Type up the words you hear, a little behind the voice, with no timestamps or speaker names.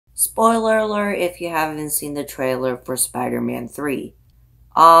Spoiler alert if you haven't seen the trailer for Spider-Man 3.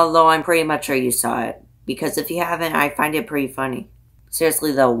 Although I'm pretty much sure you saw it, because if you haven't, I find it pretty funny.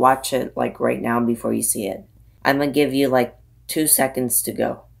 Seriously though, watch it like right now before you see it. I'm gonna give you like 2 seconds to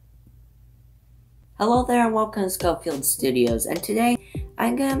go. Hello there and welcome to Scofield Studios, and today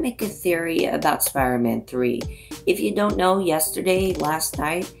I'm gonna make a theory about Spider-Man 3. If you don't know, last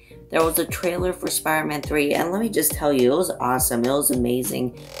night, there was a trailer for Spider-Man 3, and let me just tell you, it was awesome, it was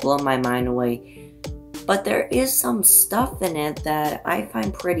amazing, blew my mind away. But there is some stuff in it that I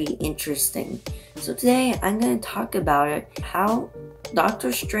find pretty interesting. So today, I'm going to talk about it, how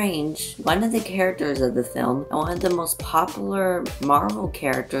Doctor Strange, one of the characters of the film, and one of the most popular Marvel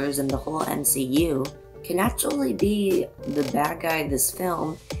characters in the whole MCU, can actually be the bad guy of this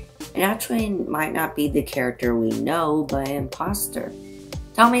film, and actually might not be the character we know, but an imposter.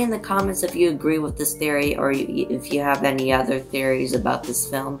 Tell me in the comments if you agree with this theory, or if you have any other theories about this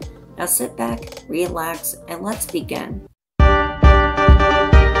film. Now sit back, relax, and let's begin.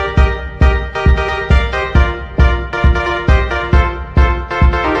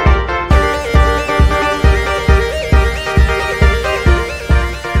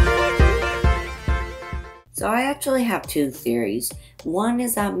 So I actually have 2 theories. One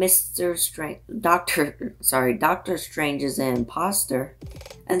is that Doctor Strange is an imposter,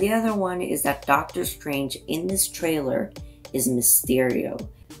 and the other one is that Doctor Strange in this trailer is Mysterio.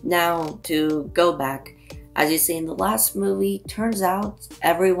 Now, to go back, as you see in the last movie, turns out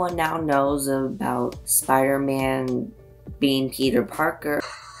everyone now knows about Spider-Man being Peter Parker.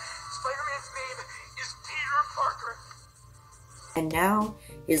 Spider-Man's name is Peter Parker. And now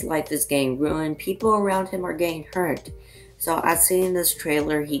his life is getting ruined, people around him are getting hurt. So as seen in this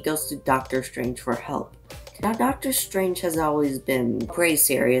trailer, he goes to Doctor Strange for help. Now Doctor Strange has always been pretty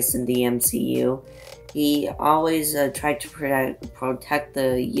serious in the MCU. He always tried to protect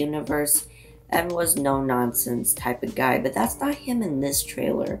the universe and was no-nonsense type of guy, but that's not him in this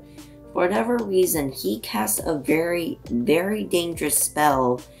trailer. For whatever reason, he casts a very, very dangerous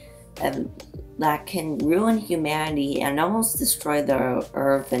spell that can ruin humanity and almost destroy the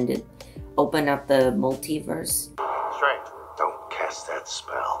Earth and open up the multiverse. Strange, don't cast that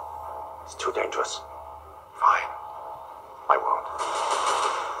spell. It's too dangerous. Fine. I won't.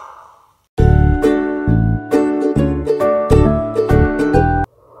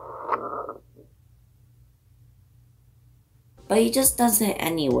 But he just does it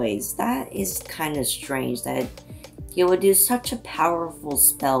anyways. That is kind of strange that he would do such a powerful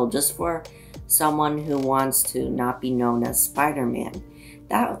spell just for someone who wants to not be known as Spider-Man.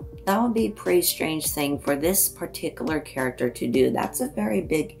 That would be a pretty strange thing for this particular character to do. That's a very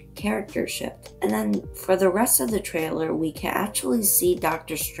big character shift. And then for the rest of the trailer, we can actually see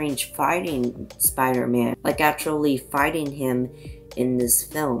Doctor Strange fighting Spider-Man, like actually fighting him in this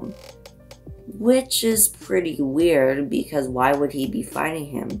film. Which is pretty weird, because why would he be fighting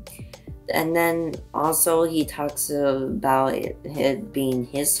him? And then also he talks about it being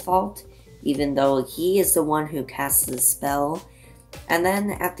his fault, even though he is the one who casts the spell. And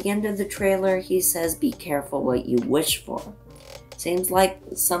then at the end of the trailer, he says, "Be careful what you wish for." Seems like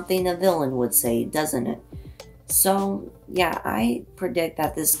something a villain would say, doesn't it? So yeah, I predict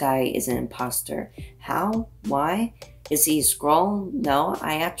that this guy is an imposter. How? Why? Is he a Skrull? No,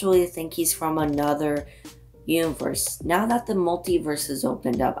 I actually think he's from another universe. Now that the multiverse has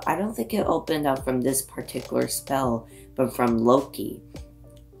opened up, I don't think it opened up from this particular spell, but from Loki.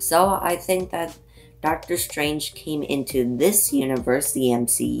 So I think that Doctor Strange came into this universe, the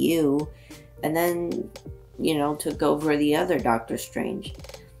MCU, and then, took over the other Doctor Strange.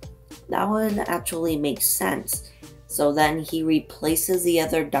 That would actually make sense. So then he replaces the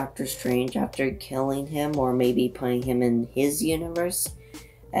other Doctor Strange after killing him, or maybe putting him in his universe,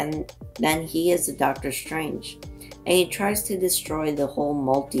 and then he is a Doctor Strange. And he tries to destroy the whole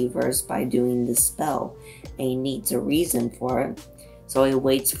multiverse by doing this spell, and he needs a reason for it, so he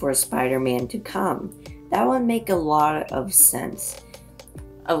waits for Spider-Man to come. That would make a lot of sense.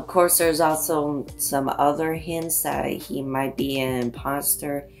 Of course, there's also some other hints that he might be an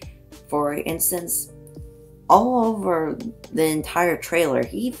imposter. For instance, all over the entire trailer,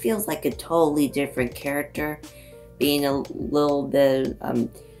 he feels like a totally different character, being a little bit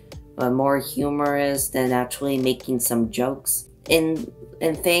more humorous than actually making some jokes. In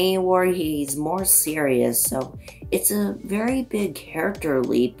Infinity War, he's more serious, so it's a very big character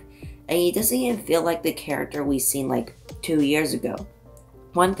leap, and he doesn't even feel like the character we seen like 2 years ago.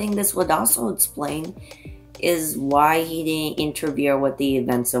 One thing this would also explain is why he didn't interfere with the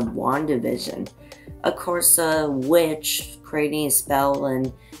events of WandaVision. Of course, a witch creating a spell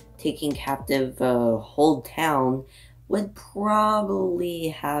and taking captive a whole town would probably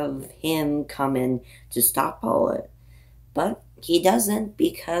have him come in to stop all it. But he doesn't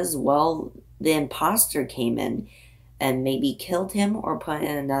because, well, the imposter came in and maybe killed him or put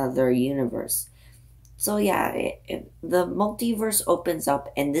in another universe. So yeah, the multiverse opens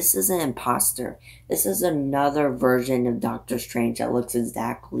up, and this is an imposter. This is another version of Doctor Strange that looks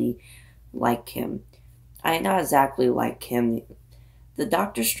exactly like him. Not exactly like him. The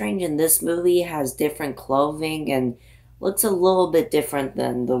Doctor Strange in this movie has different clothing and looks a little bit different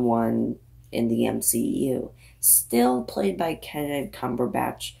than the one in the MCU. Still played by Benedict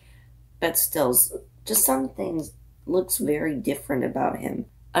Cumberbatch, but still, just some things looks very different about him.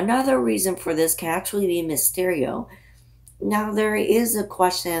 Another reason for this can actually be Mysterio. Now, there is a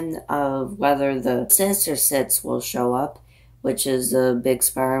question of whether the Sinister Six will show up, which is a big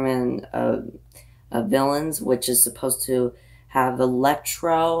Spider-Man villains, which is supposed to have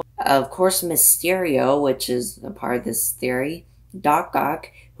Electro, of course Mysterio, which is a part of this theory, Doc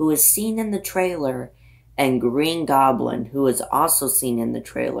Ock, who is seen in the trailer, and Green Goblin, who is also seen in the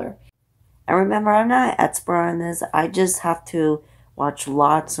trailer. And remember, I'm not an expert on this, I just have to watch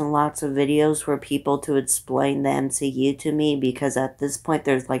lots and lots of videos for people to explain the MCU to me, because at this point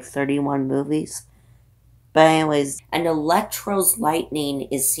there's like 31 movies. But anyways, and Electro's lightning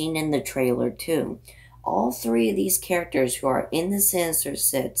is seen in the trailer too. All three of these characters who are in the Sinister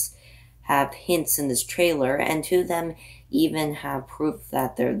Six have hints in this trailer, and two of them even have proof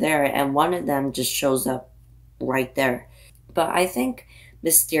that they're there, and one of them just shows up right there. But I think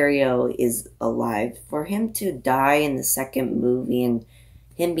Mysterio is alive. For him to die in the second movie, and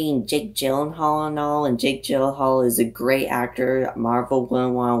him being Jake Gyllenhaal and all, and Jake Gyllenhaal is a great actor Marvel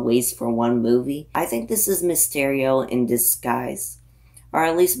wouldn't want to waste for one movie. I think this is Mysterio in disguise. Or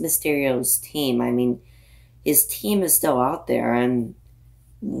at least Mysterio's team. I mean, his team is still out there, and,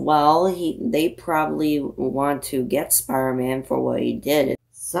 well, they probably want to get Spider-Man for what he did.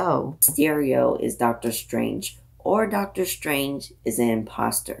 So, Mysterio is Doctor Strange, or Doctor Strange is an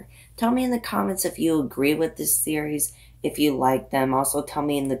imposter. Tell me in the comments if you agree with this theories, if you like them. Also, tell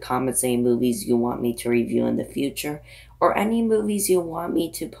me in the comments any movies you want me to review in the future, or any movies you want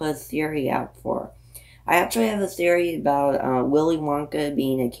me to put a theory out for. I actually have a theory about Willy Wonka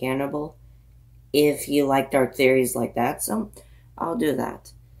being a cannibal, if you liked our theories like that, so I'll do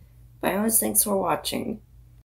that. But anyways, thanks for watching.